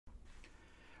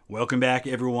Welcome back,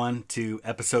 everyone, to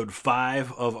episode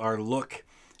 5 of our look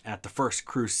at the First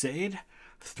Crusade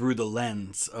through the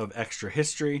lens of extra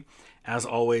history. As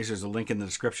always, there's a link in the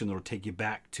description that will take you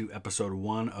back to episode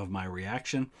 1 of my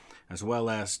reaction, as well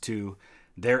as to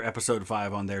their episode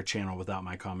 5 on their channel without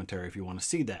my commentary if you want to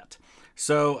see that.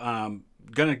 So,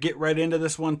 gonna get right into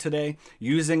this one today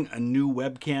using a new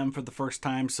webcam for the first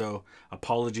time, so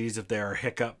apologies if there are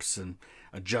hiccups and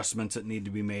adjustments that need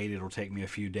to be made. It'll take me a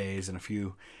few days and a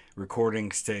few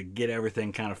recordings to get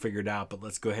everything kind of figured out, but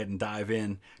let's go ahead and dive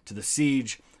in to the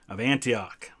siege of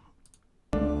Antioch.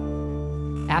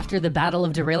 After the Battle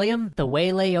of Deryllium, the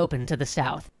way lay open to the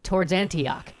south, towards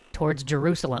Antioch, towards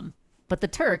Jerusalem. But the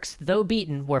Turks, though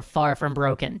beaten, were far from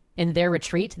broken. In their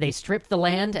retreat, they stripped the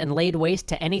land and laid waste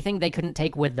to anything they couldn't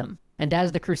take with them. And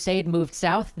as the crusade moved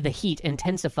south, the heat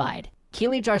intensified.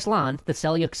 Kilij Arslan, the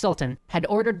Seljuk Sultan, had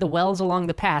ordered the wells along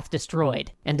the path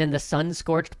destroyed, and in the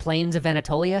sun-scorched plains of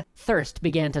Anatolia, thirst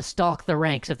began to stalk the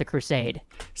ranks of the crusade.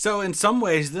 So in some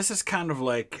ways, this is kind of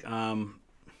like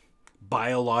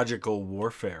biological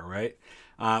warfare, right?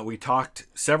 We talked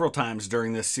several times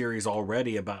during this series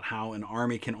already about how an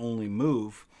army can only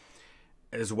move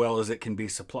as well as it can be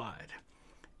supplied.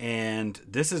 And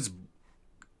this is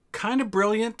kind of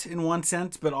brilliant in one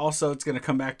sense, but also it's going to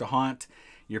come back to haunt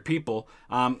your people.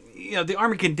 The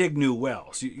army can dig new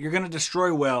wells. You're going to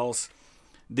destroy wells.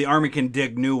 The army can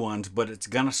dig new ones, but it's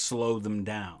going to slow them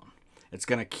down. It's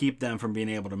going to keep them from being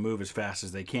able to move as fast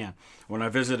as they can. When I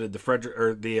visited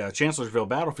the Chancellorsville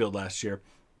battlefield last year,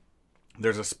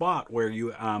 there's a spot where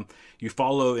you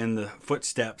follow in the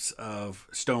footsteps of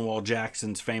Stonewall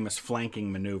Jackson's famous flanking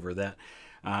maneuver, that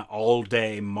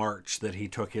all-day march that he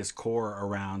took his corps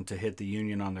around to hit the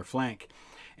Union on their flank.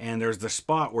 And there's the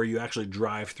spot where you actually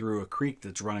drive through a creek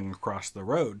that's running across the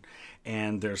road.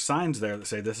 And there's signs there that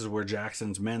say this is where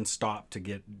Jackson's men stopped to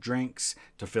get drinks,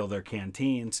 to fill their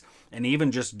canteens. And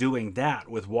even just doing that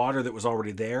with water that was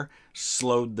already there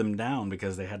slowed them down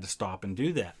because they had to stop and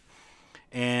do that.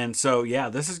 And so, yeah,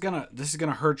 this is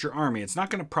gonna hurt your army. It's not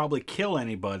gonna probably kill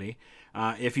anybody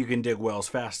if you can dig wells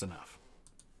fast enough.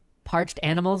 Parched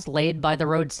animals laid by the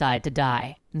roadside to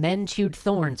die. Men chewed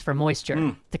thorns for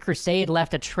moisture. The crusade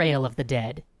left a trail of the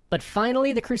dead. But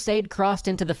finally, the crusade crossed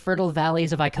into the fertile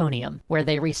valleys of Iconium, where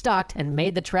they restocked and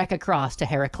made the trek across to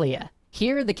Heraclea.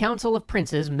 Here, the Council of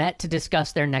Princes met to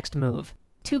discuss their next move.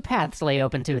 Two paths lay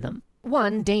open to them.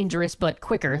 One dangerous but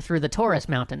quicker through the Taurus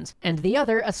Mountains, and the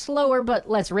other a slower but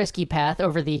less risky path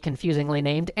over the confusingly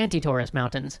named Anti-Taurus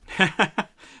Mountains.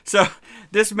 So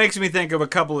this makes me think of a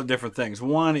couple of different things.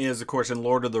 One is, of course, in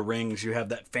Lord of the Rings, you have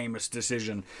that famous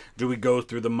decision. Do we go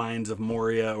through the mines of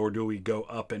Moria or do we go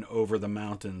up and over the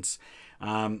mountains?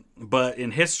 But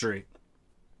in history,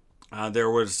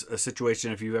 there was a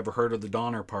situation, if you've ever heard of the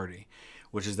Donner Party,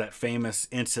 which is that famous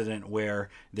incident where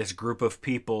this group of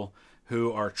people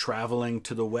who are traveling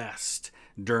to the west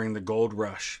during the gold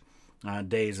rush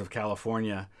days of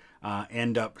California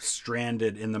end up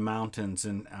stranded in the mountains,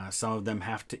 and some of them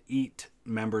have to eat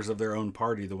members of their own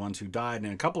party, the ones who died, and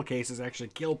in a couple of cases actually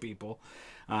kill people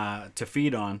to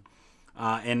feed on.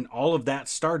 And all of that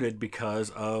started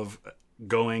because of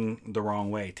going the wrong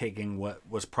way, taking what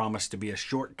was promised to be a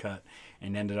shortcut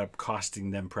and ended up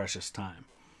costing them precious time.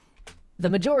 The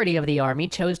majority of the army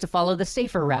chose to follow the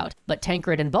safer route, but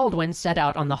Tancred and Baldwin set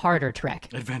out on the harder trek.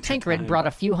 Tancred brought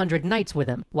a few hundred knights with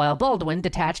him, while Baldwin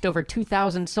detached over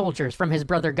 2,000 soldiers from his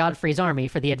brother Godfrey's army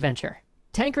for the adventure.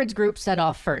 Tancred's group set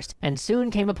off first, and soon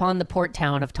came upon the port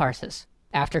town of Tarsus.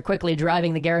 After quickly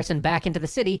driving the garrison back into the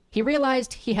city, he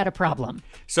realized he had a problem.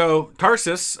 So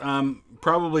Tarsus,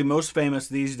 probably most famous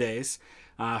these days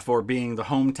for being the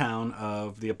hometown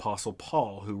of the Apostle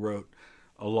Paul, who wrote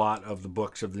a lot of the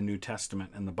books of the New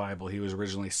Testament and the Bible. He was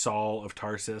originally Saul of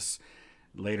Tarsus,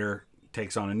 later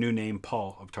takes on a new name,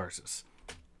 Paul of Tarsus.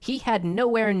 He had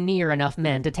nowhere near enough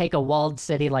men to take a walled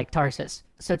city like Tarsus,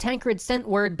 so Tancred sent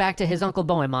word back to his uncle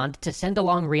Bohemond to send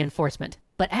along reinforcement.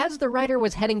 But as the writer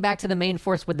was heading back to the main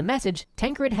force with the message,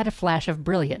 Tancred had a flash of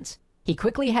brilliance. He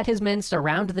quickly had his men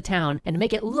surround the town and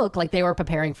make it look like they were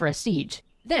preparing for a siege.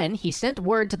 Then he sent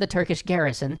word to the Turkish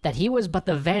garrison that he was but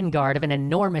the vanguard of an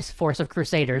enormous force of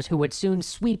crusaders who would soon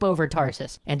sweep over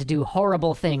Tarsus and do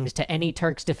horrible things to any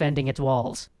Turks defending its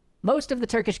walls. Most of the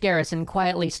Turkish garrison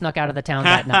quietly snuck out of the town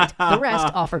that night. The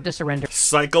rest offered to surrender.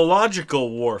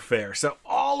 Psychological warfare. So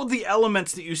all of the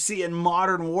elements that you see in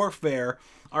modern warfare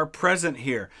are present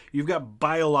here. You've got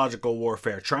biological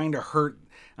warfare, trying to hurt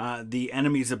the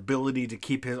enemy's ability to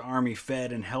keep his army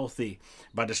fed and healthy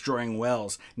by destroying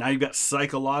wells. Now you've got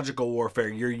psychological warfare.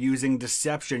 You're using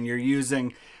deception. You're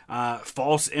using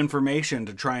false information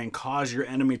to try and cause your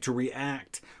enemy to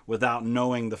react without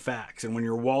knowing the facts. And when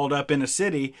you're walled up in a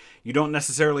city, you don't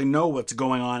necessarily know what's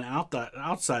going on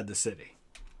outside the city.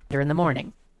 In the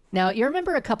morning. Now, you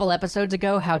remember a couple episodes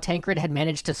ago how Tancred had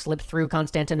managed to slip through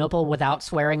Constantinople without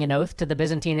swearing an oath to the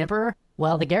Byzantine emperor?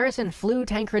 Well, the garrison flew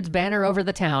Tancred's banner over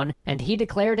the town, and he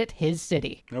declared it his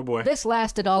city. Oh boy. This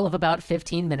lasted all of about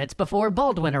 15 minutes before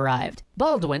Baldwin arrived.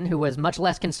 Baldwin, who was much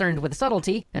less concerned with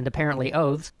subtlety, and apparently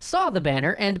oaths, saw the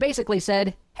banner and basically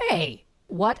said, "Hey,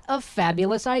 what a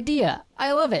fabulous idea.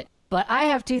 I love it. But I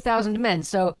have 2,000 men,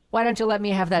 so why don't you let me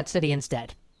have that city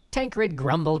instead?" Tancred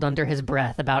grumbled under his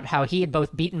breath about how he had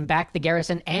both beaten back the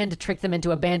garrison and tricked them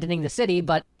into abandoning the city,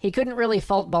 but he couldn't really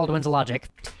fault Baldwin's logic.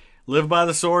 Live by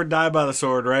the sword, die by the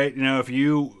sword, right? You know, if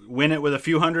you win it with a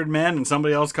few hundred men and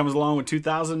somebody else comes along with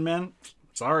 2,000 men,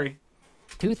 sorry.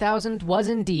 2,000 was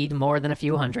indeed more than a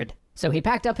few hundred. So he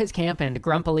packed up his camp and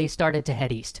grumpily started to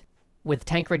head east. With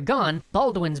Tancred gone,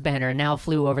 Baldwin's banner now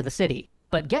flew over the city.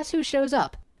 But guess who shows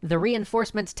up? The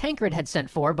reinforcements Tancred had sent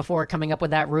for before coming up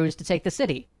with that ruse to take the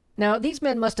city. Now, these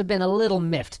men must have been a little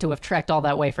miffed to have trekked all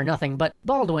that way for nothing, but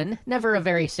Baldwin, never a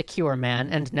very secure man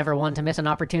and never one to miss an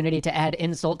opportunity to add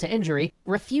insult to injury,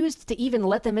 refused to even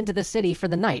let them into the city for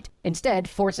the night, instead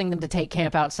forcing them to take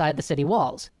camp outside the city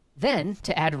walls. Then,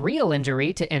 to add real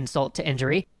injury to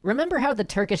injury, remember how the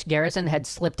Turkish garrison had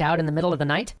slipped out in the middle of the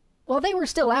night? Well, they were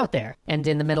still out there, and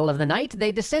in the middle of the night,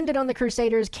 they descended on the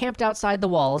Crusaders camped outside the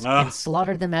walls and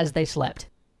slaughtered them as they slept.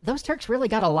 Those Turks really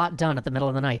got a lot done at the middle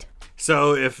of the night.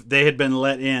 So if they had been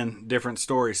let in, different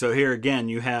story. So here again,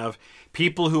 you have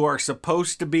people who are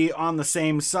supposed to be on the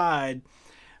same side,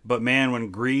 but man,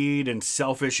 when greed and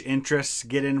selfish interests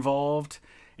get involved,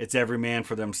 it's every man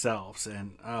for themselves.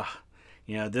 And,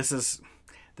 you know, this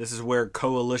is where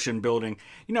coalition building,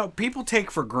 you know, people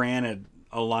take for granted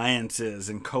alliances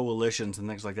and coalitions and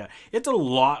things like that. It's a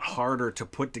lot harder to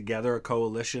put together a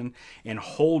coalition and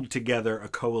hold together a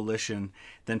coalition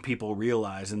than people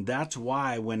realize. And that's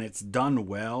why when it's done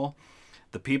well,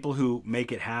 the people who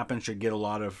make it happen should get a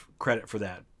lot of credit for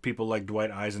that. People like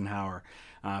Dwight Eisenhower,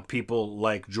 people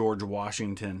like George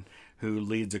Washington, who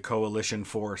leads a coalition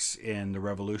force in the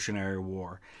Revolutionary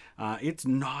War. It's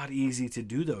not easy to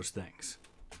do those things.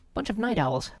 Bunch of night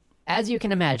owls. As you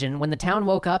can imagine, when the town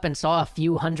woke up and saw a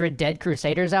few hundred dead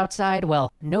Crusaders outside,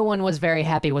 well, no one was very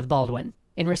happy with Baldwin.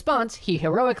 In response, he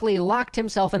heroically locked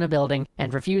himself in a building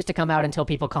and refused to come out until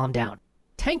people calmed down.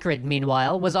 Tancred,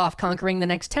 meanwhile, was off conquering the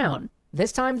next town.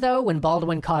 This time, though, when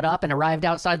Baldwin caught up and arrived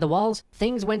outside the walls,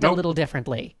 things went a little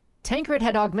differently. Tancred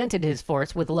had augmented his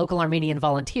force with local Armenian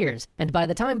volunteers, and by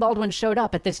the time Baldwin showed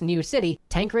up at this new city,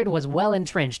 Tancred was well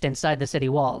entrenched inside the city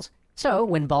walls. So,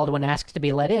 when Baldwin asked to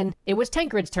be let in, it was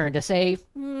Tancred's turn to say,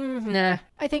 nah,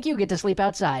 I think you get to sleep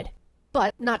outside.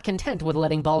 But, not content with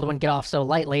letting Baldwin get off so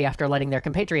lightly after letting their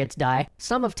compatriots die,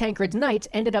 some of Tancred's knights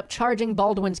ended up charging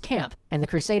Baldwin's camp, and the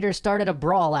Crusaders started a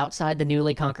brawl outside the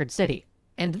newly conquered city.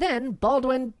 And then,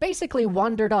 Baldwin basically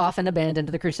wandered off and abandoned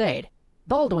the crusade.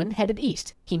 Baldwin headed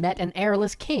east. He met an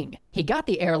heirless king. He got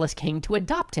the heirless king to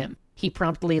adopt him. He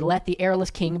promptly let the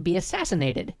heirless king be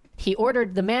assassinated. He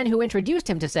ordered the man who introduced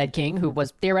him to said king, who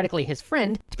was theoretically his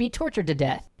friend, to be tortured to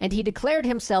death, and he declared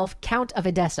himself Count of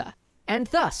Edessa. And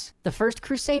thus, the first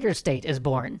Crusader state is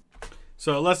born.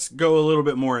 So let's go a little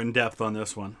bit more in depth on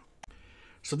this one.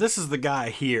 So this is the guy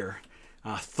here,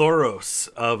 Thoros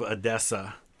of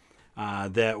Edessa,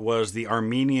 that was the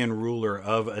Armenian ruler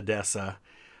of Edessa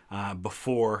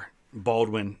before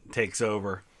Baldwin takes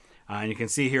over. And you can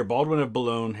see here, Baldwin of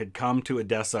Boulogne had come to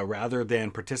Edessa rather than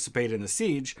participate in the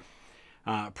siege,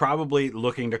 probably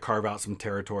looking to carve out some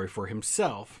territory for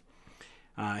himself.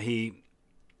 He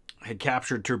had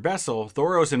captured Turbessel.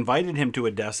 Thoros invited him to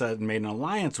Edessa and made an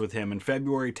alliance with him. In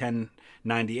February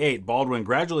 1098, Baldwin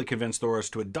gradually convinced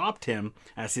Thoros to adopt him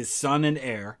as his son and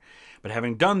heir. But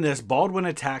having done this, Baldwin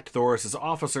attacked Thoros'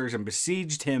 officers and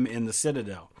besieged him in the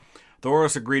citadel.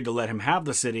 Thoros agreed to let him have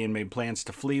the city and made plans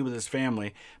to flee with his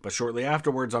family, but shortly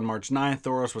afterwards, on March 9th,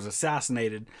 Thoros was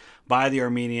assassinated by the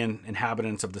Armenian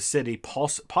inhabitants of the city,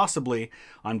 possibly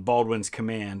on Baldwin's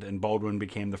command, and Baldwin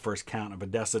became the first count of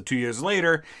Edessa. 2 years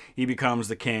later, he becomes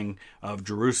the king of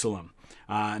Jerusalem.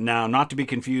 Now, not to be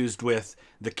confused with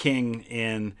the king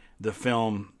in the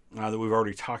film that we've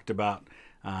already talked about,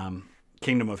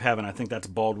 Kingdom of Heaven. I think that's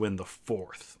Baldwin the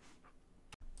Fourth.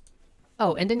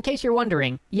 Oh, and in case you're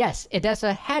wondering, yes,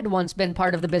 Edessa had once been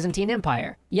part of the Byzantine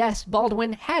Empire. Yes,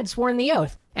 Baldwin had sworn the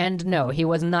oath. And no, he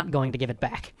was not going to give it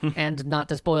back. And not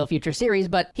to spoil future series,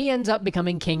 but he ends up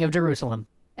becoming king of Jerusalem.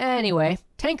 Anyway,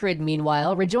 Tancred,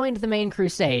 meanwhile, rejoined the main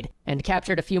crusade, and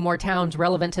captured a few more towns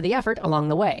relevant to the effort along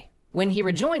the way. When he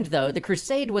rejoined, though, the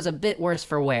crusade was a bit worse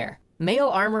for wear. Mail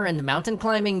armor and mountain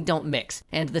climbing don't mix,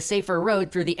 and the safer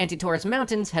road through the Antitaurus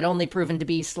Mountains had only proven to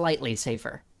be slightly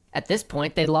safer. At this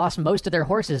point, they'd lost most of their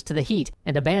horses to the heat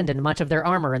and abandoned much of their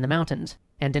armor in the mountains.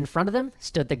 And in front of them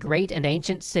stood the great and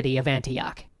ancient city of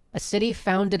Antioch. A city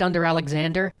founded under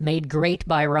Alexander, made great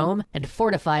by Rome, and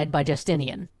fortified by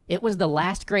Justinian. It was the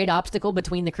last great obstacle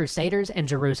between the Crusaders and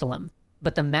Jerusalem.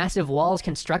 But the massive walls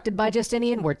constructed by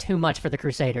Justinian were too much for the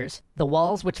Crusaders. The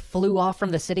walls, which flew off from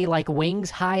the city like wings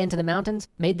high into the mountains,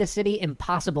 made the city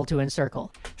impossible to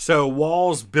encircle. So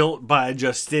walls built by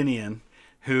Justinian,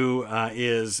 who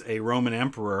is a Roman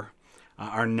emperor,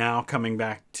 are now coming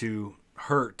back to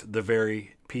hurt the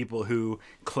very people who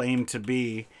claim to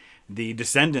be the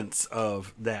descendants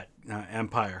of that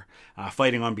empire,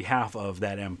 fighting on behalf of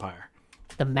that empire.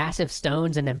 The massive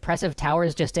stones and impressive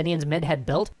towers Justinian's men had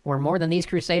built were more than these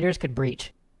Crusaders could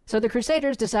breach. So the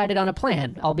Crusaders decided on a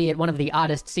plan, albeit one of the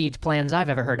oddest siege plans I've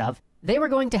ever heard of. They were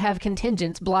going to have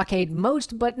contingents blockade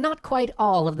most, but not quite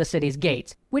all, of the city's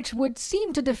gates, which would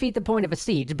seem to defeat the point of a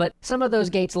siege, but some of those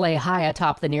gates lay high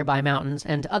atop the nearby mountains,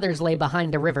 and others lay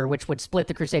behind a river which would split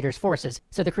the Crusaders' forces,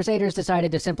 so the Crusaders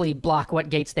decided to simply block what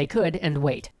gates they could and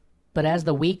wait. But as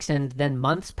the weeks and then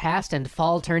months passed and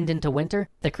fall turned into winter,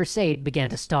 the Crusade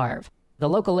began to starve. The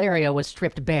local area was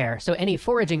stripped bare, so any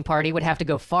foraging party would have to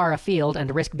go far afield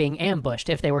and risk being ambushed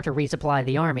if they were to resupply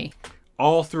the army.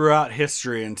 All throughout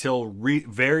history, until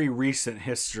very recent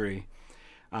history,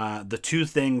 the two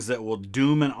things that will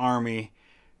doom an army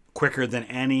quicker than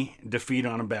any defeat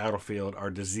on a battlefield are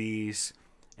disease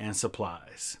and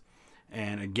supplies.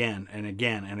 And again and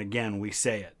again and again we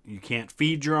say it. You can't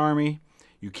feed your army.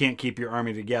 You can't keep your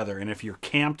army together. And if you're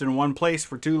camped in one place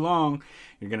for too long,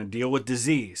 you're going to deal with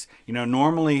disease. You know,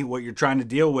 normally what you're trying to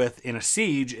deal with in a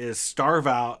siege is starve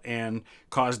out and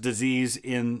cause disease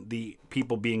in the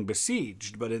people being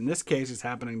besieged. But in this case, it's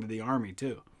happening to the army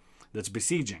too, that's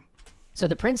besieging. So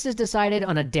the princes decided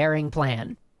on a daring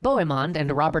plan. Bohemond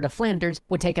and Robert of Flanders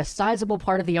would take a sizable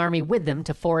part of the army with them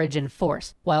to forage in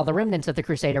force, while the remnants of the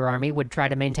Crusader army would try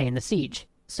to maintain the siege.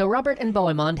 So Robert and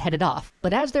Bohemond headed off,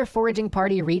 but as their foraging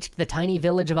party reached the tiny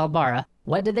village of Albara,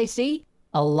 what did they see?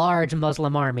 A large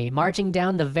Muslim army marching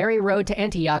down the very road to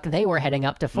Antioch they were heading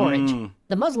up to forage.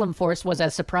 The Muslim force was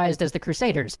as surprised as the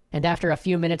Crusaders, and after a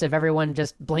few minutes of everyone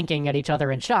just blinking at each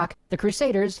other in shock, the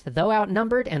Crusaders, though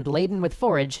outnumbered and laden with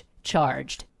forage,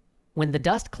 charged. When the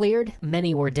dust cleared,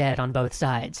 many were dead on both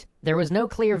sides. There was no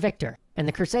clear victor, and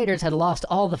the Crusaders had lost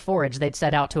all the forage they'd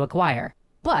set out to acquire.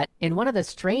 But, in one of the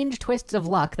strange twists of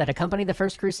luck that accompanied the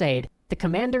First Crusade, the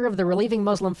commander of the relieving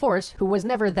Muslim force, who was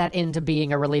never that into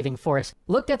being a relieving force,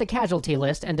 looked at the casualty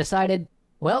list and decided,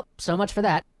 well, so much for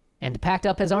that, and packed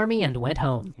up his army and went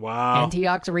home. Wow.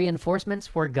 Antioch's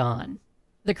reinforcements were gone.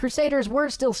 The Crusaders were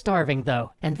still starving,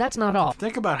 though, and that's not all.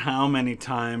 Think about how many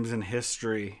times in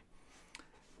history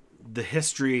the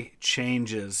history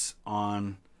changes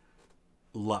on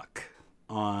luck,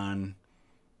 on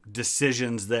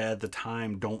decisions that at the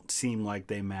time don't seem like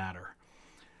they matter.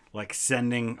 Like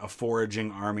sending a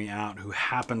foraging army out who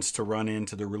happens to run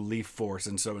into the relief force.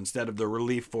 And so instead of the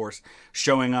relief force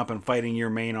showing up and fighting your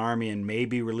main army and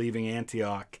maybe relieving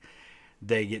Antioch,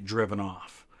 they get driven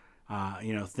off.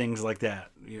 Things like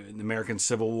that. In the American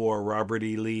Civil War, Robert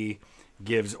E. Lee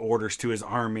gives orders to his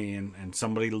army and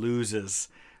somebody loses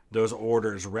those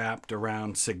orders wrapped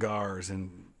around cigars,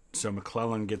 and so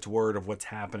McClellan gets word of what's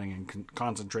happening and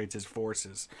concentrates his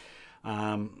forces.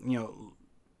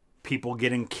 People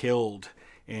getting killed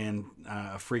in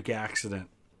a freak accident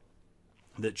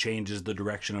that changes the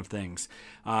direction of things.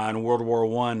 And World War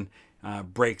I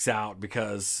breaks out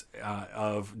because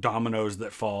of dominoes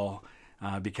that fall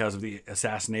because of the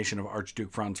assassination of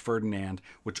Archduke Franz Ferdinand,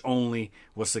 which only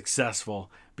was successful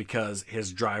because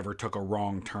his driver took a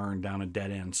wrong turn down a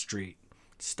dead-end street.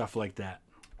 Stuff like that.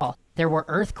 There were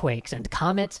earthquakes and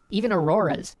comets, even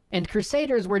auroras, and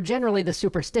Crusaders were generally the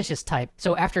superstitious type,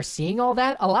 so after seeing all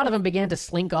that, a lot of them began to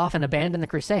slink off and abandon the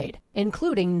crusade,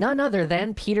 including none other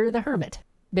than Peter the Hermit.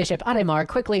 Bishop Adhemar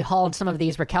quickly hauled some of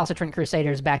these recalcitrant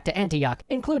Crusaders back to Antioch,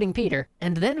 including Peter,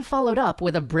 and then followed up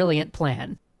with a brilliant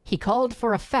plan. He called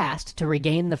for a fast to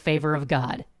regain the favor of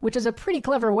God, which is a pretty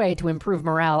clever way to improve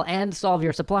morale and solve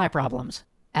your supply problems.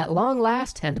 At long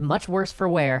last, and much worse for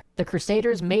wear, the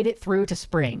Crusaders made it through to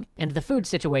spring, and the food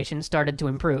situation started to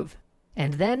improve.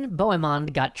 And then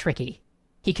Bohemond got tricky.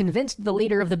 He convinced the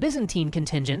leader of the Byzantine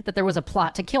contingent that there was a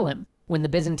plot to kill him. When the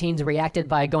Byzantines reacted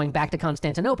by going back to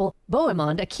Constantinople,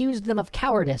 Bohemond accused them of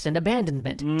cowardice and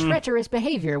abandonment, treacherous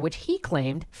behavior which he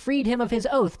claimed freed him of his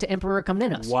oath to Emperor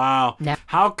Komnenos. Wow.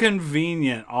 How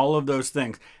convenient, all of those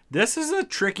things. This is a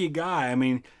tricky guy. I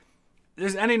mean,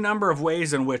 there's any number of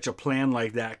ways in which a plan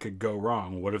like that could go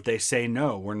wrong. What if they say,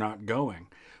 no, we're not going?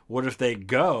 What if they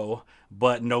go,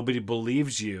 but nobody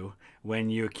believes you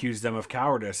when you accuse them of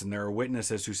cowardice, and there are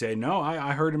witnesses who say, no,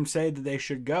 I heard him say that they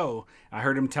should go. I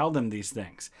heard him tell them these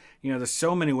things. You know, there's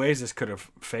so many ways this could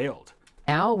have failed.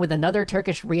 Now, with another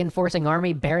Turkish reinforcing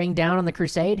army bearing down on the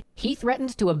Crusade, he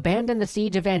threatened to abandon the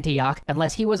siege of Antioch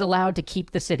unless he was allowed to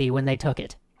keep the city when they took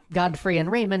it. Godfrey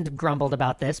and Raymond grumbled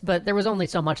about this, but there was only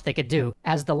so much they could do,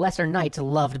 as the lesser knights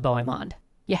loved Bohemond.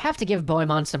 You have to give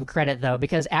Bohemond some credit, though,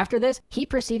 because after this, he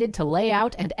proceeded to lay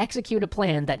out and execute a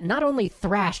plan that not only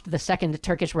thrashed the Second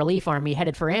Turkish Relief Army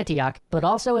headed for Antioch, but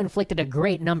also inflicted a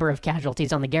great number of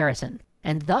casualties on the garrison.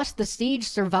 And thus the siege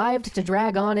survived to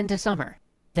drag on into summer.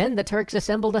 Then the Turks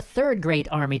assembled a third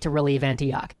great army to relieve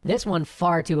Antioch, this one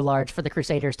far too large for the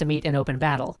Crusaders to meet in open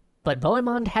battle. But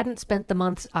Bohemond hadn't spent the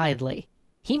months idly.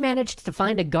 He managed to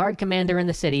find a guard commander in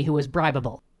the city who was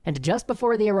bribable. And just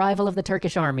before the arrival of the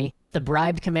Turkish army, the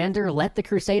bribed commander let the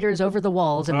Crusaders over the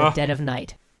walls in the dead of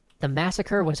night. The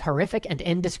massacre was horrific and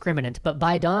indiscriminate, but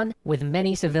by dawn, with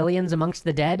many civilians amongst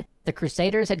the dead, the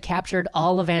Crusaders had captured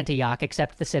all of Antioch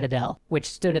except the citadel, which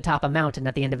stood atop a mountain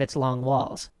at the end of its long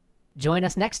walls. Join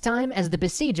us next time as the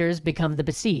besiegers become the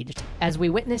besieged, as we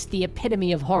witness the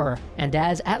epitome of horror, and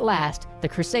as, at last, the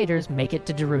Crusaders make it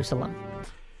to Jerusalem.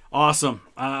 Awesome.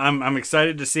 I'm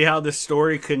excited to see how this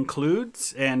story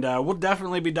concludes, and we'll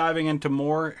definitely be diving into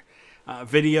more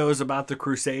videos about the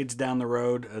Crusades down the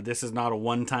road. This is not a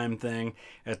one-time thing.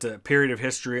 It's a period of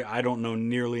history I don't know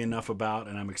nearly enough about,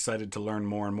 and I'm excited to learn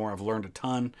more and more. I've learned a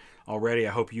ton already.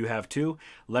 I hope you have too.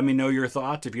 Let me know your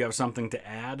thoughts if you have something to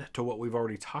add to what we've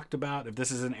already talked about. If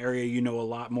this is an area you know a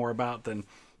lot more about than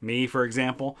me, for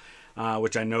example,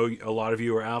 which I know a lot of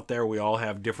you are out there. We all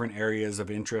have different areas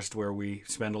of interest where we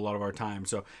spend a lot of our time.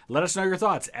 So let us know your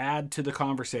thoughts. Add to the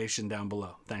conversation down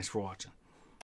below. Thanks for watching.